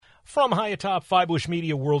From high atop Fibush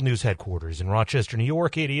Media World News Headquarters in Rochester, New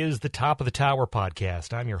York, it is the Top of the Tower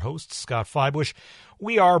podcast. I'm your host, Scott Fibush.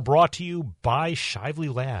 We are brought to you by Shively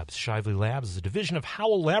Labs. Shively Labs is a division of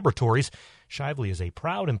Howell Laboratories. Shively is a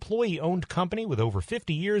proud employee-owned company with over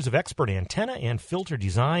 50 years of expert antenna and filter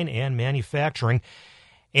design and manufacturing.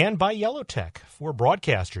 And by YellowTech. For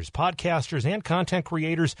broadcasters, podcasters, and content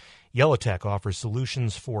creators, YellowTech offers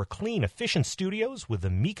solutions for clean, efficient studios with the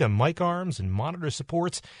Mika mic arms and monitor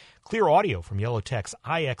supports, clear audio from YellowTech's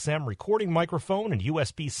IXM recording microphone and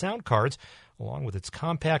USB sound cards, along with its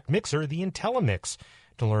compact mixer, the IntelliMix.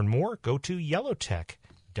 To learn more, go to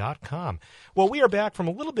yellowtech.com. Well, we are back from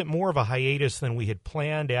a little bit more of a hiatus than we had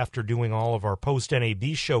planned after doing all of our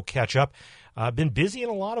post-NAB show catch-up. I've been busy in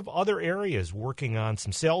a lot of other areas, working on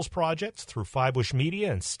some sales projects through Fibush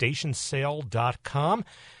Media and stationsale.com.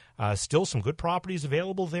 Still some good properties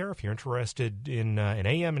available there if you're interested in an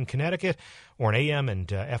AM in Connecticut or an AM and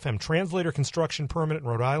FM translator construction permit in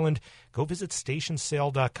Rhode Island. Go visit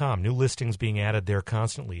stationsale.com. New listings being added there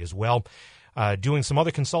constantly as well. Doing some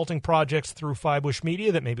other consulting projects through Fibush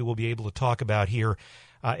Media that maybe we'll be able to talk about here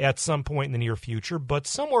at some point in the near future. But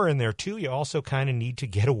somewhere in there, too, you also kind of need to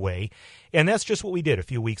get away. And that's just what we did a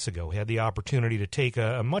few weeks ago. We had the opportunity to take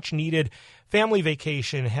a much-needed family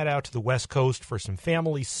vacation, head out to the West Coast for some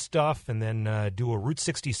family stuff, and then do a Route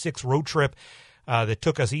 66 road trip that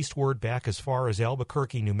took us eastward back as far as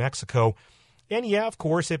Albuquerque, New Mexico. And, yeah, of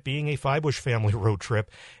course, it being a Fibush family road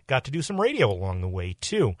trip, got to do some radio along the way,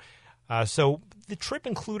 too. So the trip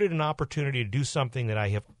included an opportunity to do something that I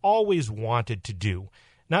have always wanted to do.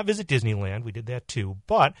 Not visit Disneyland, we did that too,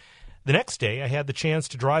 but the next day I had the chance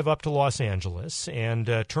to drive up to Los Angeles and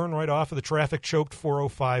turn right off of the traffic-choked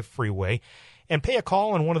 405 freeway and pay a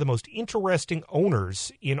call on one of the most interesting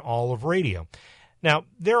owners in all of radio. Now,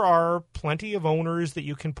 there are plenty of owners that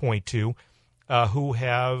you can point to who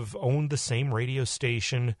have owned the same radio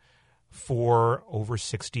station for over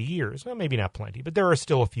 60 years. Well, maybe not plenty, but there are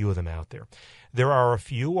still a few of them out there. There are a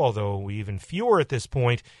few, although even fewer at this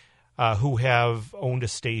point, who have owned a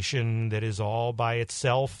station that is all by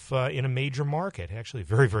itself in a major market. Actually,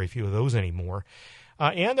 very, very few of those anymore.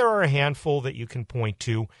 And there are a handful that you can point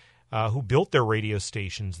to who built their radio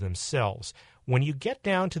stations themselves. When you get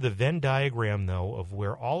down to the Venn diagram, though, of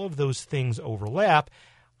where all of those things overlap,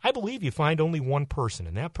 I believe you find only one person.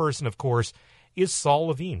 And that person, of course, is Saul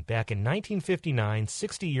Levine. Back in 1959,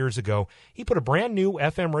 60 years ago, he put a brand new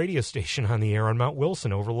FM radio station on the air on Mount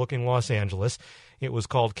Wilson overlooking Los Angeles. It was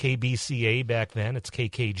called KBCA back then. It's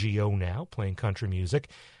KKGO now, playing country music.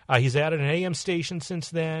 He's added an AM station since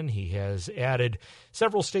then. He has added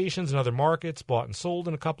several stations in other markets, bought and sold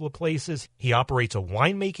in a couple of places. He operates a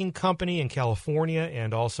winemaking company in California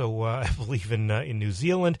and also, I believe, in New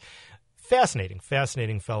Zealand. Fascinating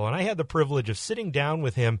fellow. And I had the privilege of sitting down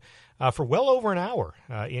with him for well over an hour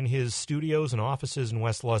in his studios and offices in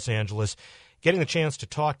West Los Angeles, getting the chance to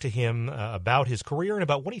talk to him about his career and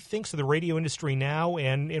about what he thinks of the radio industry now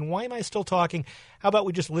and why am I still talking. How about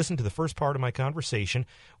we just listen to the first part of my conversation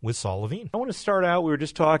with Saul Levine. I want to start out, we were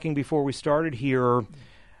just talking before we started here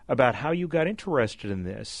about how you got interested in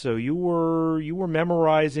this. So you were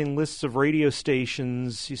memorizing lists of radio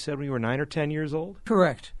stations, you said when you were 9 or 10 years old?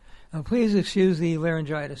 Correct. Please excuse the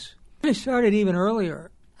laryngitis. I started even earlier.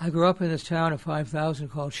 I grew up in this town of 5,000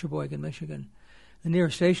 called Sheboygan, Michigan. The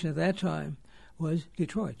nearest station at that time was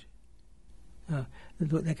Detroit.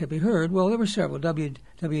 That could be heard. Well, there were several,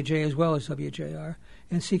 WJ as well as WJR,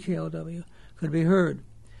 and CKLW could be heard.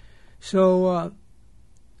 So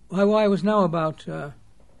I was now about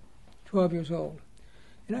 12 years old.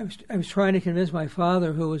 And I was trying to convince my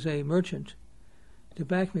father, who was a merchant, to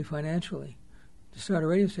back me financially to start a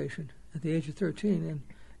radio station at the age of 13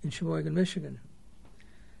 in Sheboygan, Michigan.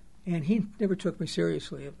 And he never took me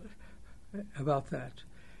seriously about that.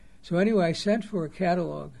 So anyway, I sent for a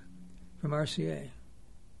catalog from RCA.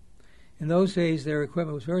 In those days, their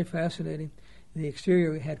equipment was very fascinating. The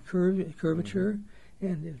exterior had curvature,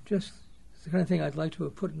 and it just the kind of thing I'd like to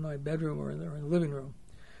have put in my bedroom or in the living room.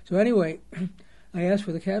 So anyway, I asked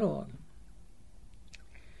for the catalog.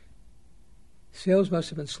 Sales must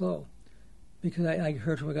have been slow, because I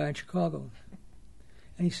heard from a guy in Chicago.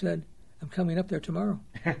 And he said, I'm coming up there tomorrow.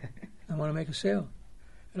 I want to make a sale.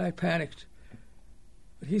 And I panicked.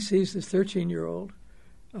 But he sees this 13-year-old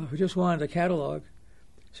who just wanted a catalog.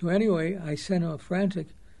 So anyway, I sent him a frantic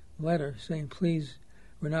letter saying, please,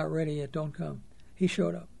 we're not ready yet, don't come. He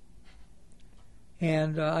showed up.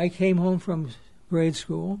 And I came home from grade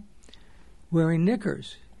school wearing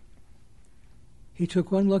knickers. He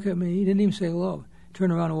took one look at me. He didn't even say hello.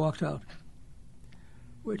 Turned around and walked out.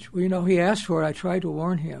 Which, well, he asked for it. I tried to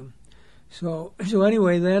warn him. So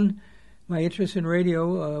anyway, then my interest in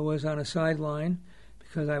radio was on a sideline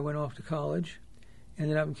because I went off to college,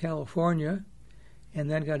 ended up in California, and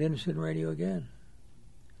then got interested in radio again.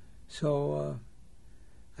 So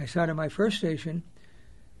I started my first station,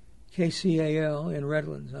 KCAL in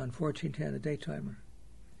Redlands on 1410, a daytimer.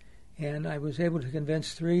 And I was able to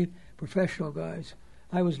convince 3 professional guys,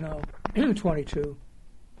 I was now 22,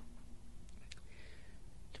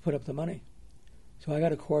 to put up the money. So I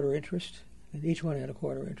got a quarter interest, and each one had a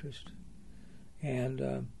quarter interest.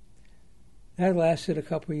 And that lasted a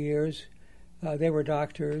couple of years. They were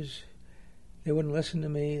doctors. They wouldn't listen to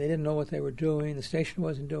me. They didn't know what they were doing. The station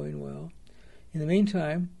wasn't doing well. In the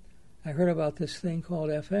meantime, I heard about this thing called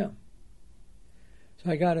FM.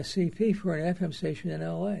 So I got a CP for an FM station in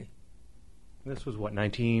L.A. This was, what,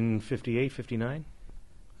 1958, 59?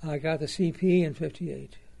 I got the CP in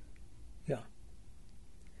 58. Yeah.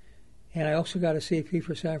 And I also got a CP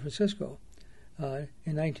for San Francisco a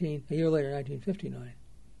year later, 1959.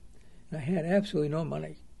 And I had absolutely no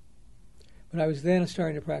money. But I was then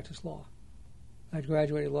starting to practice law. I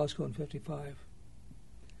graduated law school in 55.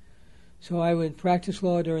 So I would practice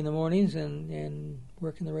law during the mornings and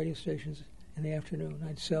work in the radio stations in the afternoon.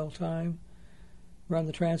 I'd sell time, run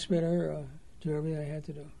the transmitter, do everything I had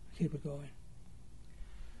to do, keep it going.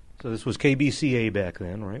 So this was KBCA back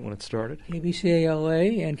then, right, when it started? KBCA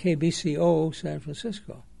LA and KBCO San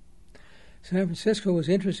Francisco. San Francisco was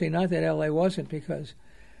interesting, not that LA wasn't, because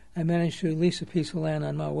I managed to lease a piece of land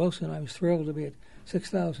on Mount Wilson. I was thrilled to be at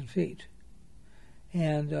 6,000 feet.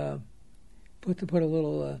 And put a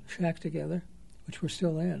little shack together, which we're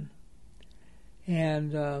still in,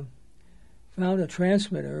 and found a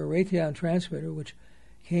transmitter, a Raytheon transmitter, which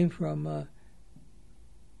came from, I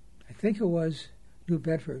think it was New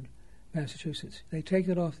Bedford, Massachusetts. They take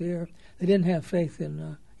it off the air. They didn't have faith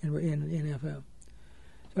in FM.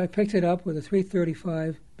 So I picked it up with a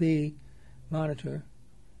 335B monitor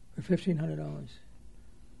for $1,500.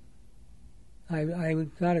 I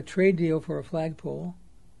got a trade deal for a flagpole,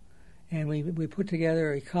 and we put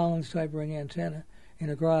together a Collins-type ring antenna in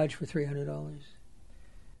a garage for $300.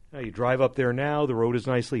 Now you drive up there now, the road is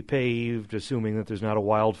nicely paved, assuming that there's not a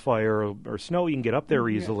wildfire or snow, you can get up there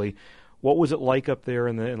easily. Yes. What was it like up there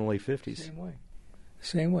in the late 50s?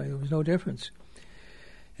 Same way. There was no difference.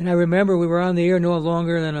 And I remember we were on the air no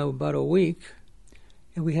longer than about a week,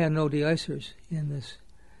 and we had no de-icers in this,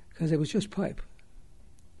 because it was just pipe.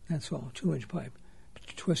 That's all, 2-inch pipe,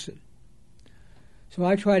 twisted. So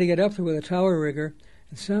I tried to get up there with a tower rigger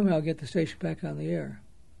and somehow get the station back on the air.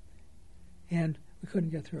 And we couldn't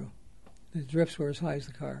get through. The drifts were as high as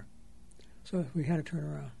the car. So we had to turn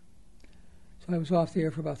around. So I was off the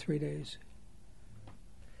air for about 3 days.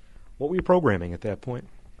 What were you programming at that point?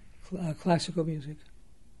 Classical music.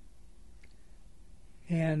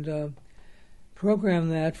 And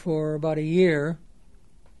programmed that for about a year.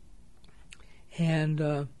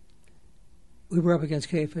 And we were up against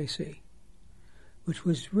KFAC, which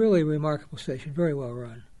was really a remarkable station, very well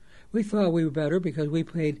run. We thought we were better because we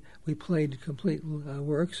played complete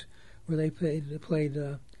works where they played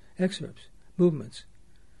excerpts, movements.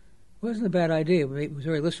 It wasn't a bad idea. It was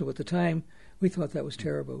very listenable. At the time, we thought that was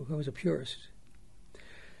terrible. I was a purist.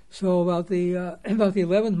 So about the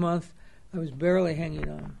 11th month, I was barely hanging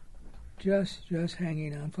on, just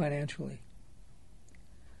hanging on financially.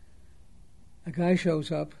 A guy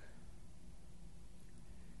shows up,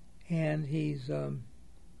 and his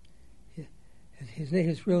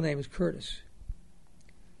real name is Curtis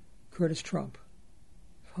Trump.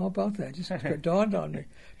 How about that? Just dawned on me,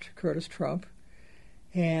 Curtis Trump,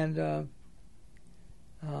 and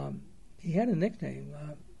he had a nickname.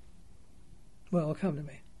 Well, it'll come to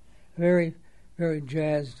me. A very, very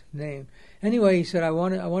jazzed name. Anyway, he said, "I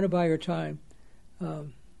want to buy your time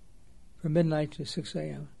from midnight to 6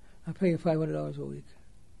 a.m. I'll pay you $500 a week."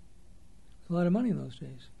 A lot of money in those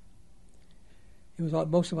days. It was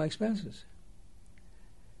most of my expenses.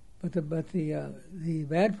 But the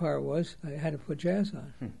bad part was I had to put jazz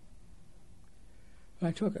on.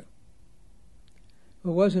 I took it. It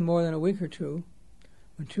wasn't more than a week or two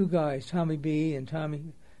when 2 guys, Tommy B. and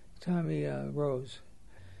Tommy Rose,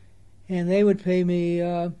 and they would pay me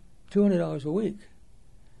 $200 a week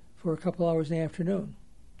for a couple hours in the afternoon.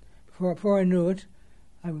 Before I knew it,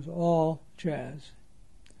 I was all jazz,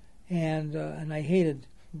 and I hated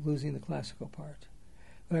losing the classical part.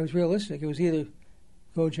 But I was realistic. It was either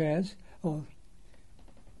go jazz. Oh,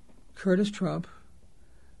 Curtis Trump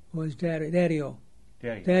was Daddy-O.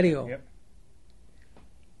 Daddy-O. Yep.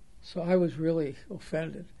 So I was really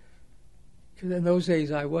offended because in those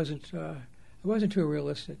days I wasn't too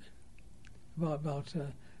realistic about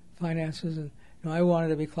finances, and I wanted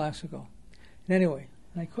to be classical. And anyway,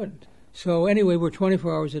 I couldn't. So anyway, we're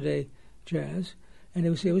 24 hours a day jazz, and it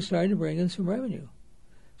was starting to bring in some revenue.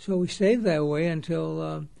 So we stayed that way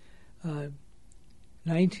until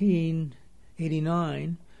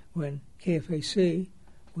 1989, when KFAC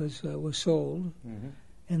was sold,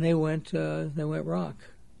 and they went rock,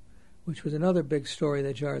 which was another big story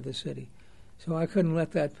that jarred the city. So I couldn't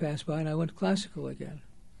let that pass by, and I went classical again.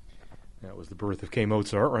 That was the birth of K.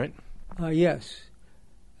 Mozart, right? Yes.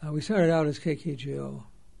 We started out as KKGO,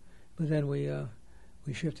 but then we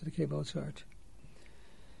shifted to K. Mozart.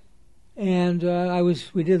 And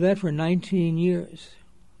we did that for 19 years.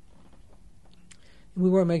 We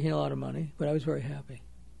weren't making a lot of money, but I was very happy.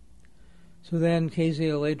 So then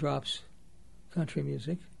KZLA drops country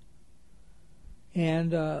music,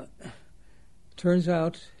 and turns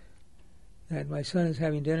out that my son is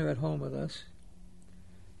having dinner at home with us,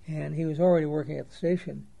 and he was already working at the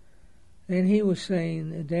station, and he was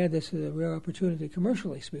saying, "Dad, this is a rare opportunity,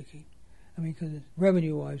 commercially speaking. I mean, because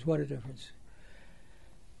revenue-wise, what a difference."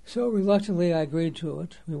 So reluctantly, I agreed to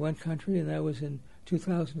it. We went country, and that was in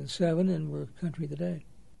 2007, and we're country today.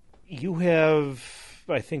 You have,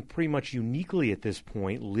 I think, pretty much uniquely at this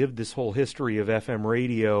point, lived this whole history of FM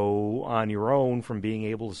radio on your own, from being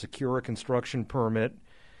able to secure a construction permit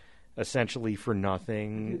essentially for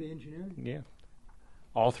nothing. The engineering? Yeah.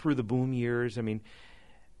 All through the boom years. I mean,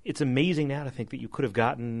 it's amazing now to think that you could have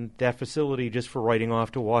gotten that facility just for writing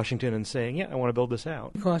off to Washington and saying, yeah, I want to build this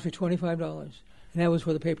out. It cost me $25, and that was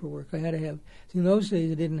for the paperwork I had to have. See, in those days,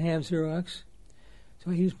 I didn't have Xerox,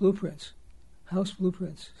 so I used blueprints, house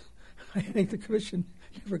blueprints. I think the commission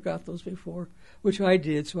never got those before, which I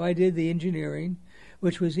did. So I did the engineering,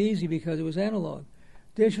 which was easy because it was analog.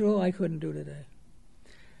 Digital, I couldn't do today.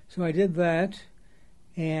 So I did that,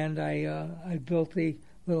 and I built the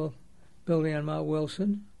little building on Mount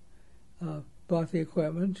Wilson, bought the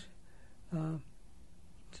equipment,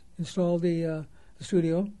 installed the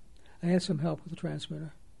studio. I had some help with the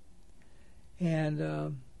transmitter, and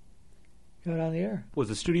got on the air. Was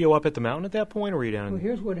the studio up at the mountain at that point, or were you down? Well,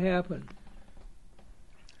 here's what happened.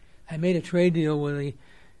 I made a trade deal with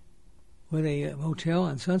a hotel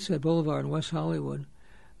on Sunset Boulevard in West Hollywood,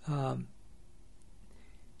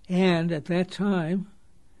 and at that time,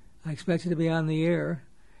 I expected to be on the air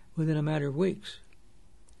within a matter of weeks.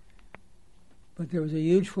 But there was a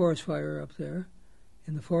huge forest fire up there,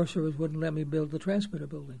 and the Forest Service wouldn't let me build the transmitter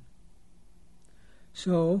building.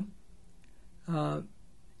 So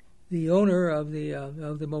the owner of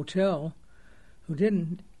the motel, who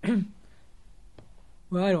didn't,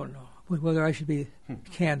 well, I don't know whether I should be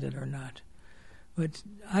candid or not, but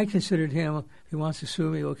I considered him, if he wants to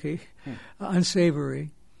sue me, okay,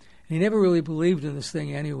 unsavory. And he never really believed in this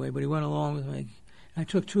thing anyway, but he went along with me. I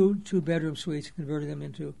took two bedroom suites and converted them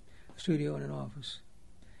into a studio and an office.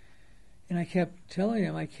 And I kept telling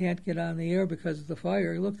him, I can't get on the air because of the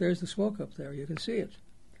fire. Look, there's the smoke up there. You can see it.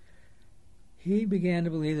 He began to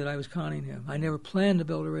believe that I was conning him. I never planned to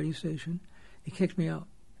build a radio station. He kicked me out.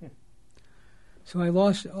 So I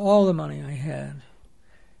lost all the money I had.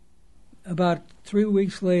 About 3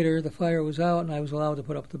 weeks later, the fire was out, and I was allowed to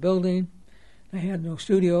put up the building. I had no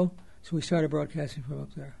studio, so we started broadcasting from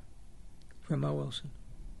up there, from Mount Wilson.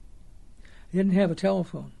 I didn't have a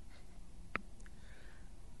telephone.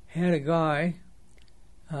 Had a guy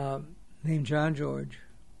named John George,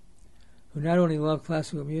 who not only loved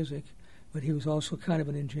classical music, but he was also kind of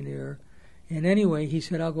an engineer. And anyway, he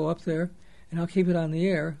said, I'll go up there, and I'll keep it on the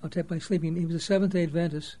air. I'll take my sleeping. He was a Seventh-day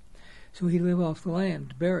Adventist, so he'd live off the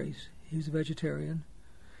land, berries. He was a vegetarian.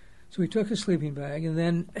 So he took his sleeping bag, and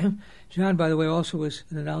then John, by the way, also was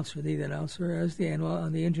an announcer, the announcer, as the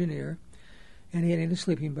engineer, and he had a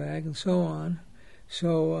sleeping bag and so on.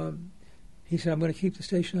 So he said, I'm going to keep the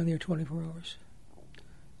station on the air 24 hours.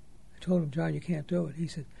 I told him, John, you can't do it. He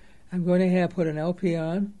said, I'm going to put an LP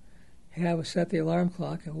on, set the alarm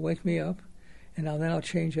clock, it will wake me up, and then I'll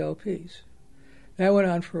change LPs. That went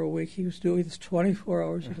on for a week. He was doing this 24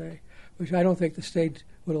 hours a day, which I don't think the state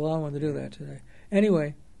would allow one to do that today.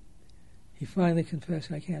 Anyway, he finally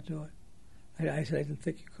confessed, I can't do it. I said, I didn't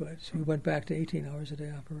think you could. So we went back to 18 hours a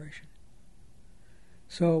day operation.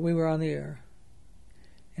 So we were on the air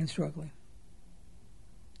and struggling.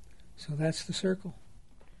 So that's the circle.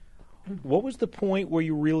 What was the point where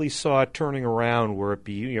you really saw it turning around, where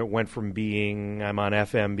it went from being I'm on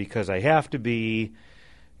FM because I have to be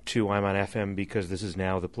to I'm on FM because this is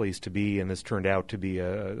now the place to be, and this turned out to be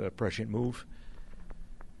a prescient move?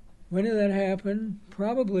 When did that happen?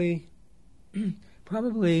 Probably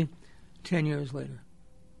 10 years later.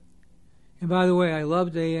 And by the way, I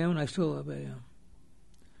loved AM, and I still love AM,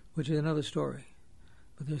 which is another story.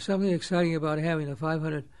 But there's something exciting about having a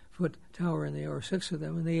 500 4,000-foot tower in the air, or 6 of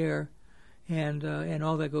them in the air, and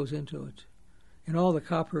all that goes into it, and all the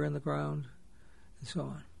copper in the ground, and so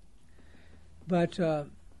on. But the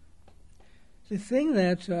thing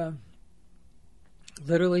that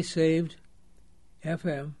literally saved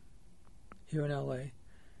FM here in L.A.,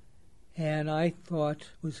 and I thought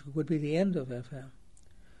would be the end of FM,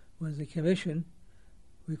 was the commission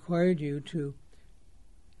required you to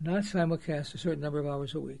not simulcast a certain number of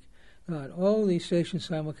hours a week. All these stations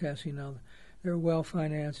simulcasting now, they're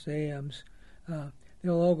well-financed AMs. They'll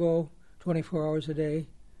all go 24 hours a day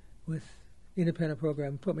with independent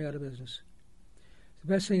programming, put me out of business. It's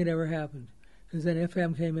the best thing that ever happened, because then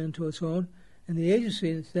FM came into its own, and the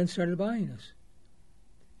agency then started buying us.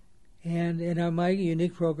 And my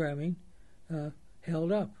unique programming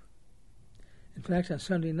held up. In fact, on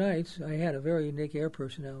Sunday nights, I had a very unique air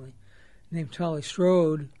personality named Tolly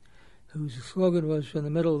Strode, whose slogan was "from the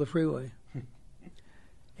middle of the freeway."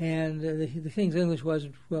 And the King's English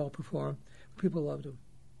wasn't well performed. People loved him.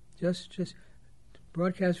 Just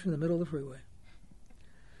broadcast from the middle of the freeway.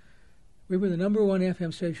 We were the number 1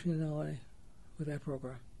 FM station in L.A. with that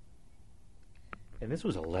program. And this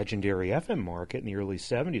was a legendary FM market in the early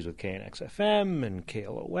 70s with KNX-FM and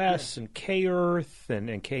KLOS and K-Earth and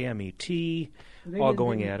KMET all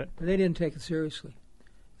going at it. But they didn't take it seriously.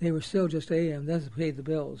 They were still just AM. That's what paid the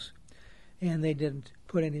bills. And they didn't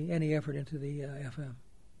put any effort into the FM.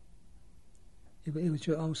 It was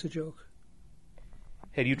almost a joke.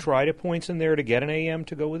 Had you tried at points in there to get an AM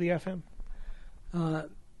to go with the FM?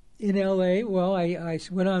 In L.A., well, I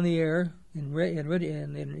went on the air in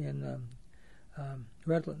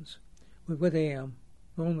Redlands with AM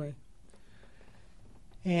only.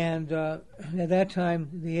 And at that time,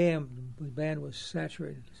 the AM band was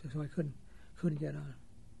saturated, so I couldn't get on.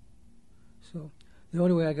 So the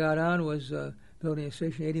only way I got on was building a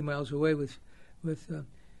station 80 miles away with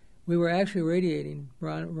we were actually radiating.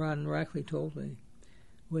 Ron Rackley told me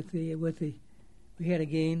we had a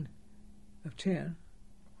gain of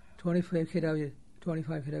 25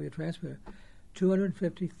 kW transmitter,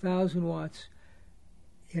 250,000 watts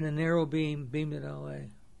in a narrow beamed at L.A.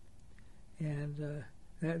 And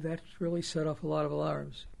that really set off a lot of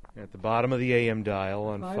alarms. At the bottom of the AM dial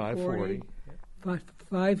on 540.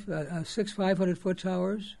 6 500-foot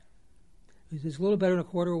towers. It was a little better than a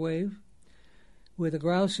quarter wave. With a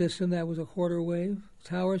ground system, that was a quarter wave.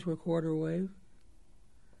 Towers were quarter wave.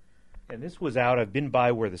 And this was out, I've been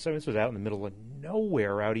by where this was out in the middle of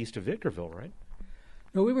nowhere out east of Victorville, right?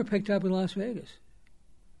 No, we were picked up in Las Vegas,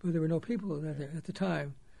 but there were no people there at the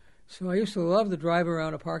time. So I used to love to drive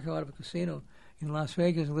around a parking lot of a casino in Las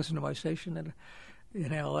Vegas and listen to my station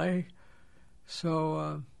in L.A.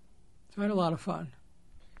 So I had a lot of fun.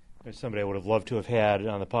 There's somebody I would have loved to have had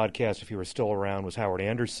on the podcast if he were still around was Howard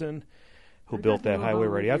Anderson, who built that highway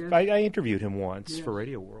radio. I interviewed him once for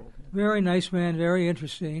Radio World. Very nice man, very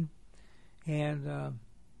interesting. And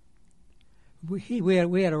we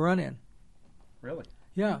had a run-in. Really?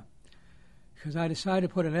 Yeah, because I decided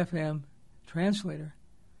to put an FM translator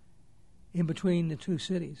in between the two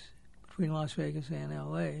cities, between Las Vegas and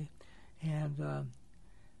L.A., and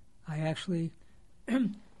I actually,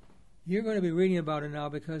 you're going to be reading about it now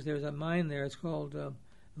because there's a mine there. It's called, a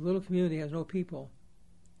little community has no people.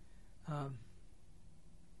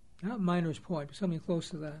 Not Miners Point, but something close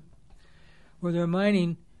to that, where they're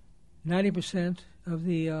mining 90% of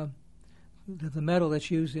the metal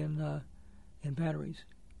that's used in batteries.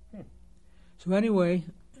 So anyway,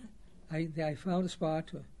 I found a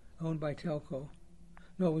spot owned by Telco.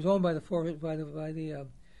 No, it was owned by the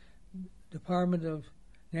Department of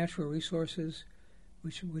Natural Resources,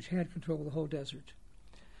 which had control of the whole desert.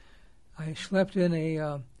 I slept in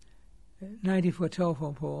a 90-foot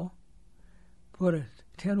telephone pole, put a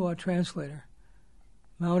 10-watt translator,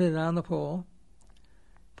 mounted it on the pole,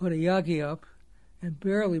 put a Yagi up, and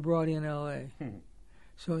barely brought in L.A.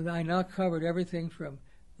 So I now covered everything from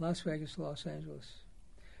Las Vegas to Los Angeles.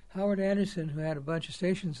 Howard Anderson, who had a bunch of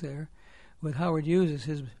stations there, with Howard Hughes as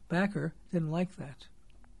his backer, didn't like that.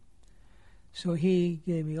 So he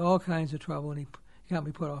gave me all kinds of trouble, and he got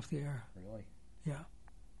me put off the air. Really? Yeah.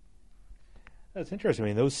 That's interesting. I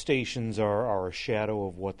mean, those stations are a shadow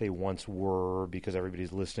of what they once were because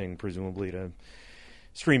everybody's listening, presumably, to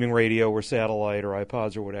streaming radio or satellite or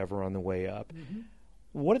iPods or whatever on the way up. Mm-hmm.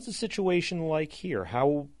 What is the situation like here?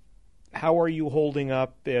 How are you holding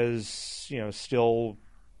up as, still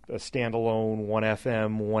a standalone 1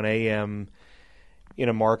 FM, 1 AM in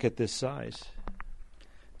a market this size?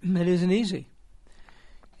 It isn't easy.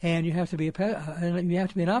 And you have to be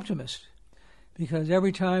an optimist. Because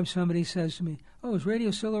every time somebody says to me, "Oh, is radio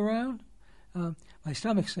still around?" My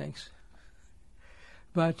stomach sinks.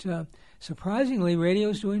 But surprisingly, radio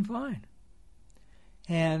is doing fine.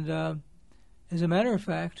 And as a matter of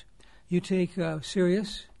fact, you take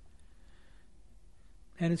Sirius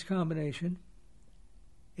and its combination,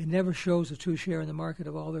 it never shows a 2 share in the market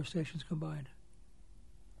of all their stations combined.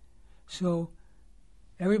 So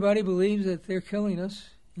everybody believes that they're killing us,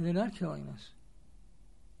 and they're not killing us.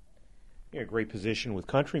 You're in a great position with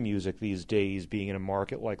country music these days, being in a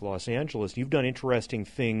market like Los Angeles. You've done interesting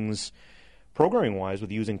things programming-wise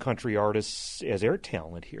with using country artists as air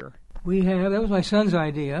talent here. We have. That was my son's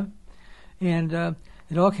idea, and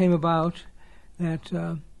it all came about that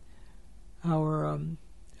our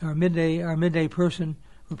midday person,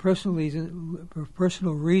 for personal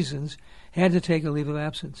reasons, had to take a leave of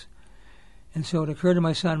absence. And so it occurred to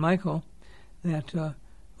my son Michael that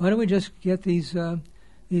why don't we just get these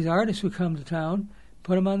artists who come to town,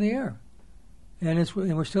 put them on the air, and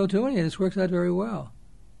we're still doing it. It's worked out very well.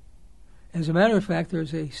 As a matter of fact,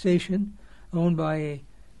 there's a station owned by a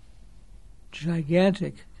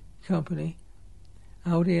gigantic company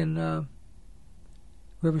out in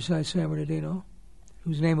Riverside, San Bernardino,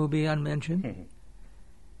 whose name will be unmentioned. Mm-hmm.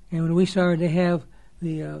 And when we started to have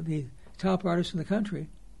the top artists in the country,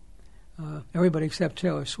 everybody except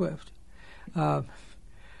Taylor Swift, they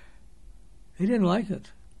didn't like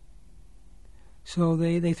it. So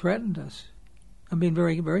they threatened us. I'm being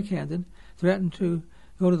very, very candid. Threatened to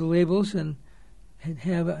go to the labels and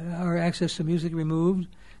have our access to music removed,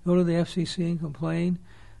 go to the FCC and complain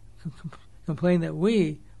that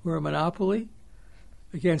we were a monopoly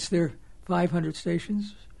against their 500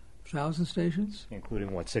 stations, 1,000 stations.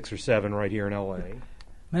 Including, 6 or 7 right here in L.A.?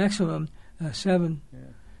 Maximum 7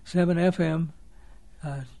 FM,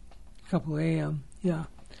 a couple AM, yeah.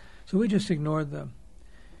 So we just ignored them.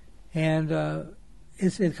 And the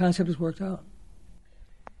concept has worked out.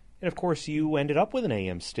 And, of course, you ended up with an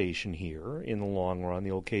AM station here in the long run,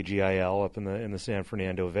 the old KGIL up in the San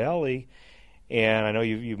Fernando Valley. And I know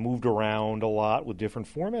you've moved around a lot with different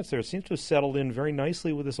formats there. It seems to have settled in very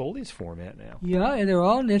nicely with this oldies format now. Yeah, and they're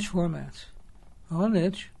all niche formats. All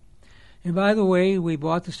niche. And by the way, we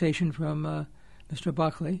bought the station from Mr.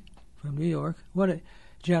 Buckley from New York. What a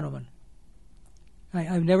gentleman.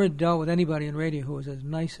 I've never dealt with anybody in radio who was as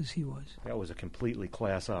nice as he was. That was a completely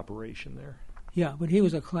class operation there. Yeah, but he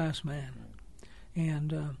was a class man.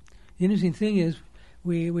 And the interesting thing is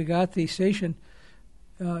we got the station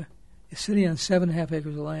sitting on 7.5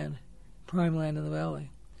 acres of land, prime land in the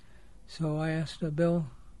valley. So I asked Bill,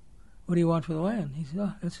 what do you want for the land? He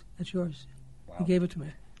said, that's yours. Wow. He gave it to me.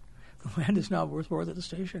 The land is now worth more than the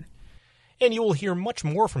station. And you will hear much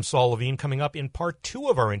more from Saul Levine coming up in part 2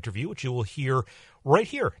 of our interview, which you will hear right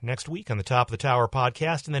here next week on the Top of the Tower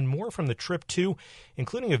podcast, and then more from the trip too,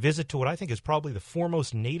 including a visit to what I think is probably the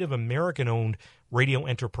foremost Native American-owned radio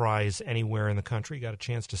enterprise anywhere in the country. Got a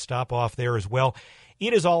chance to stop off there as well.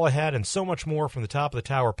 It is all ahead and so much more from the Top of the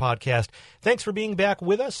Tower podcast. Thanks for being back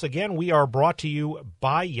with us. Again, we are brought to you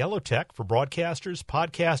by YellowTech for broadcasters,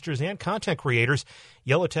 podcasters, and content creators.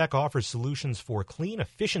 YellowTech offers solutions for clean,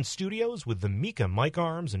 efficient studios with the Mika mic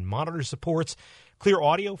arms and monitor supports, clear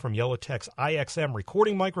audio from YellowTech's IXM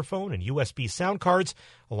recording microphone and USB sound cards,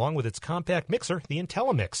 along with its compact mixer, the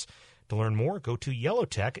IntelliMix. To learn more, go to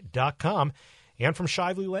yellowtech.com. And from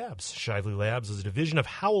Shively Labs. Shively Labs is a division of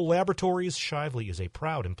Howell Laboratories. Shively is a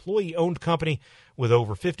proud employee-owned company with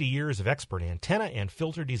over 50 years of expert antenna and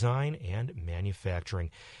filter design and manufacturing.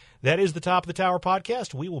 That is the Top of the Tower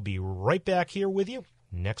podcast. We will be right back here with you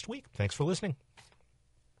next week. Thanks for listening.